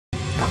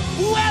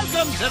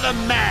Welcome to the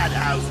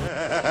madhouse.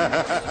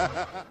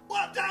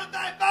 What don't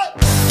they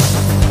vote?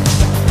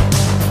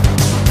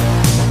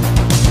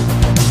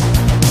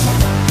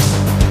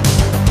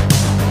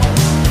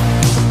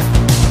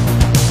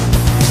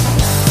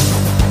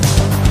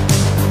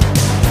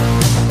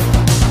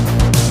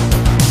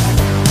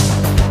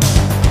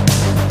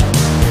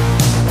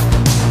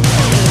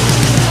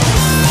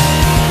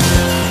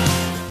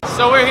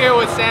 So we're here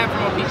with Sam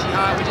from Opechee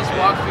Haunt. We just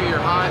walked through your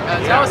haunt.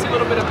 Tell us a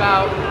little bit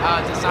about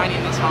designing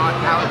this haunt,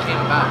 how it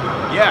came about.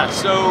 Yeah,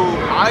 so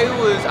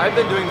I've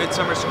been doing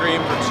Midsummer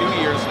Scream for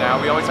 2 years now.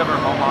 We always have our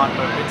home haunt,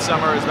 but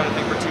Midsummer has been a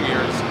thing for 2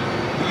 years.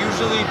 We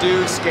usually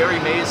do scary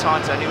maze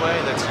haunts anyway.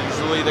 That's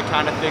usually the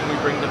kind of thing we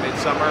bring to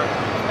Midsummer.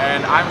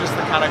 And I'm just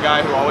the kind of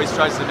guy who always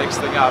tries to mix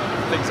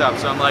things up.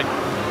 So I'm like,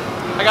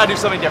 I gotta do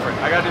something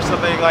different. I gotta do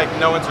something like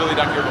no one's really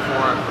done here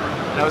before.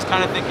 And I was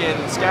kind of thinking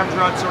scavenger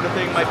hunt sort of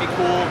thing might be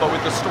cool, but with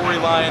the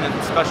storyline and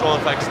special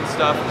effects and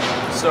stuff.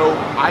 So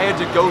I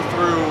had to go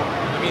through,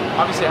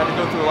 obviously I had to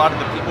go through a lot of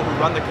the people who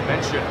run the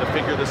convention to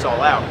figure this all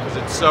out, because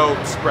it's so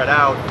spread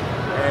out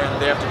and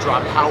they have to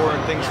drop power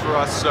and things for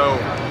us. So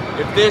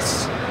if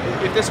this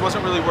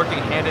wasn't really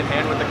working hand in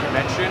hand with the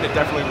convention, it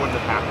definitely wouldn't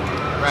have happened.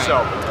 Right.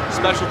 So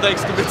special thanks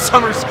to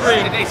Midsummer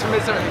Scream. Thanks for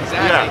Midsummer,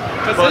 exactly.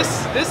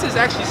 Because this is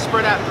actually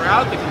spread out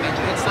throughout the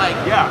convention. It's like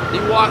you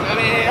walk. I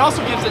mean, it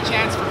also gives a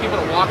chance for people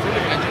to walk through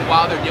the convention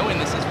while they're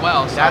doing this as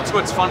well. So. That's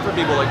what's fun for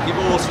people. Like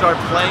people will start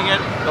playing it,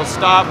 they'll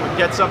stop,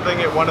 get something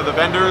at one of the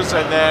vendors,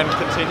 and then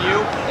continue.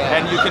 Yeah.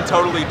 And you can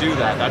totally do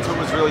that. That's what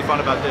was really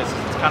fun about this.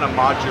 It's kind of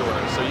modular,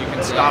 so you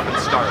can stop and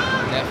start.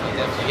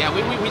 Definitely. Yeah,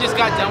 we just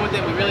got done with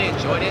it. We really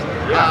enjoyed it.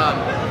 Yeah.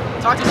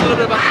 Talk to us a little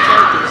bit about the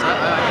characters.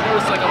 I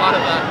noticed like a lot of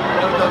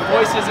the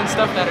voices and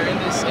stuff that are in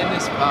this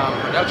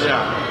production.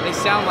 Yeah. They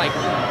sound like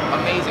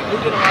amazing.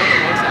 Who did a lot of the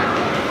voice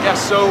acting? Yeah,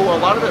 so a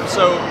lot of it.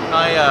 So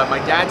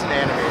my dad's an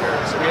animator,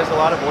 so he has a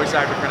lot of voice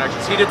actor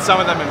connections. He did some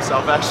of them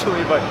himself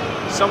actually, but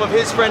some of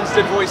his friends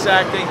did voice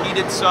acting. He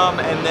did some,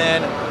 and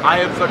then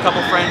I have a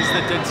couple friends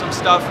that did some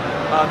stuff.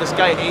 This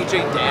guy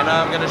AJ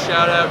Dana, I'm gonna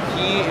shout out.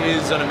 He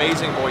is an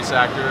amazing voice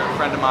actor, a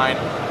friend of mine.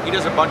 He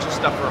does a bunch of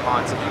stuff for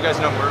haunts. If you guys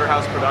know Murder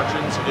House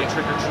Productions, who did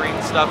Trick or Treat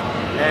and stuff.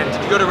 And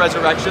did you go to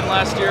Resurrection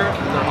last year?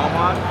 Their home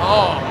haunt?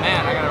 Oh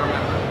man, I gotta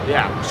remember.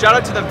 Yeah, shout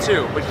out to them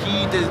too. But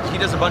he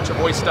does a bunch of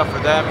voice stuff for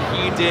them.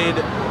 He did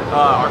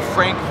our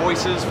Frank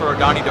voices for our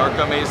Donnie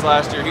Darko maze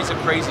last year. He's a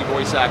crazy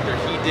voice actor.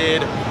 He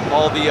did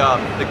all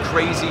the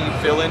crazy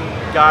villain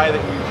guy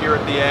that you hear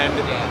at the end.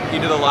 He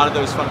did a lot of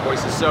those fun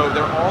voices. So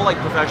they're all like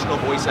professional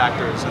voice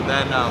actors. And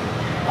then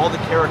all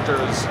the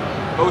characters,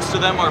 most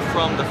of them are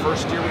from the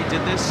first year we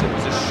did this. It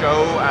was a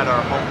show at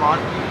our home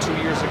haunt 2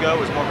 years ago. It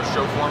was more of a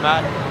show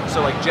format.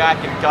 So like Jack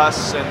and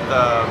Gus and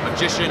the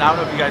Magician, I don't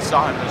know if you guys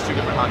saw him, there's 2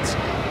 different hunts.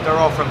 They're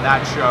all from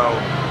that show.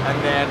 And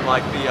then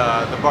like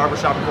the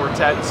Barbershop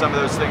Quartet and some of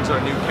those things are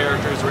new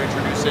characters we're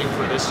introducing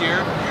for this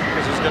year.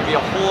 Because there's gonna be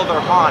a whole other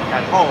haunt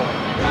at home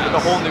with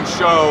a whole new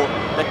show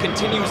that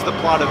continues the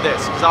plot of this.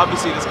 Because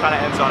obviously this kind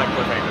of ends on a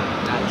cliffhanger.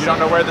 You don't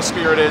know where the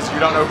spirit is, you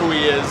don't know who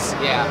he is.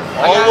 Yeah.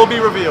 All will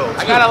be revealed.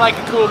 I got like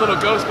a cool little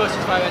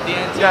Ghostbusters vibe at the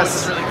end too, yes.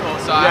 Which is really cool.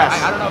 So I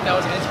don't know if that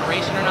was an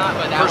inspiration or not,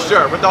 but that was, for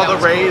sure, with all the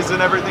rays cool.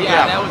 And everything.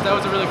 Yeah, that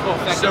was a really cool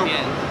effect at the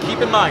end.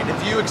 Keep in mind,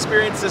 if you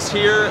experience this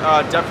here,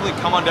 definitely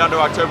come on down to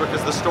October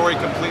because the story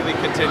completely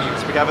continues.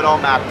 We have it all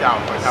mapped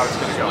out, like how it's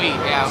going to go. Sweet,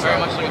 yeah, I'm very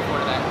much looking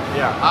forward to that.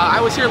 Yeah. I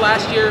was here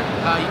last year.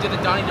 You did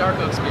the Donnie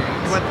Darko experience.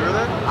 You went through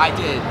that? I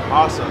did.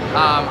 Awesome.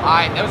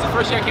 That was the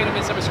first year I came to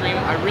Midsummer Scream.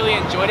 I really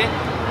enjoyed it.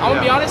 I'm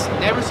gonna be honest,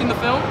 never seen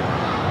the film,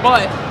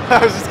 but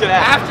I was just gonna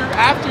ask.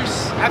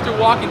 After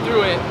walking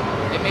through it,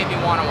 it made me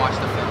want to watch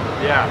the film.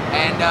 Yeah.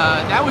 And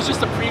that was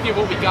just a preview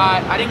of what we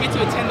got. I didn't get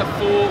to attend the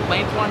full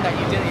length one that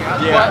you did in your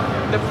house, but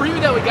the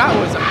preview that we got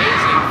was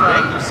amazing.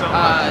 Thank you so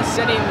much.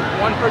 Setting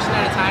one person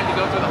at a time to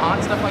go through the haunt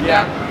and stuff like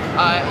that.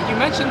 You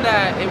mentioned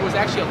that it was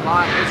actually a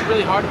lot. It was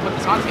really hard to put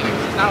this haunt together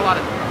because there's not a lot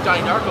of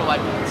Donnie Darko like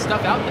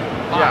stuff out there.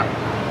 Yeah.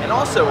 And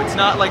also, it's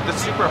not like the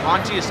super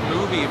hauntiest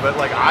movie, but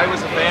like I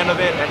was a fan of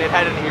it, and it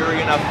had an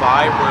eerie enough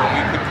vibe where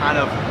we could kind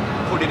of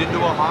put it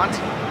into a haunt.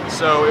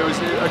 So it was,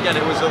 again,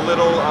 it was a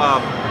little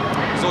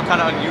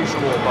kind of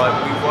unusual, but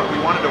we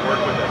wanted to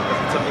work with it because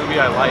it's a movie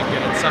I like,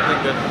 and it's something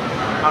that,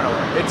 I don't know,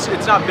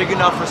 it's not big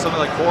enough for something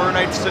like horror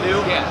nights to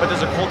do, but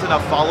there's a cult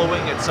enough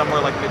following at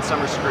somewhere like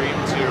Midsummer Scream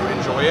to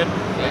enjoy it.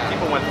 Like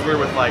people went through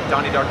with like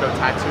Donnie Darko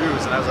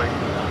tattoos, and I was like,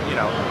 you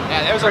know,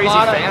 there was crazy a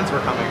lot fans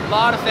were coming. A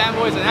lot of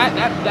fanboys, and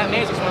that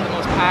maze was one of the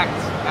most packed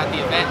at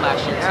the event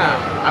last year too.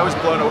 I was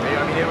blown away.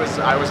 I mean,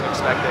 I wasn't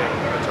expecting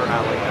a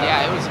turnout like that.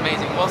 Yeah, it was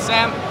amazing. Well,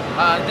 Sam,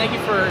 thank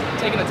you for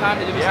taking the time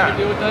to do this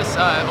interview with us.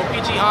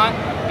 Opechee Haunt,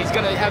 he's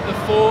gonna have the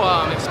full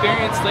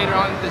experience later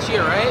on this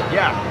year, right?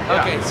 Yeah.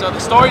 Okay, so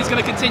the story's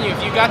gonna continue. If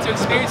you got to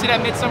experience it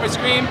at Midsummer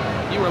Scream,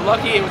 you were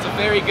lucky. It was a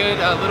very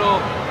good little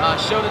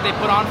show that they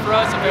put on for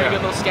us, a very good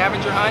little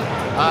scavenger hunt.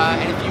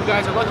 And if you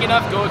guys are lucky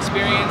enough, go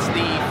experience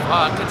the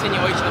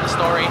continuation of the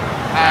story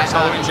at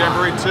Halloween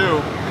Jamboree 2.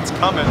 It's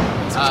coming.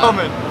 It's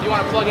coming. If you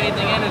want to plug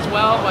anything in as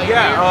well, like we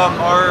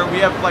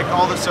have like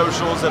all the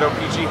socials at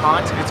Opechee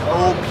Haunt. It's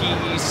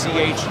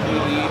OPECHEE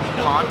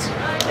Haunt,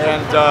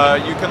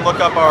 and you can look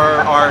up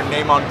our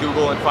name on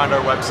Google and find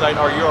our website.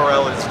 Our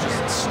URL is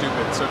just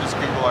stupid, so just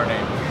Google our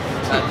name.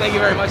 Thank you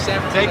very much,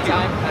 Sam, for taking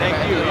time. Thank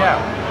you. Yeah.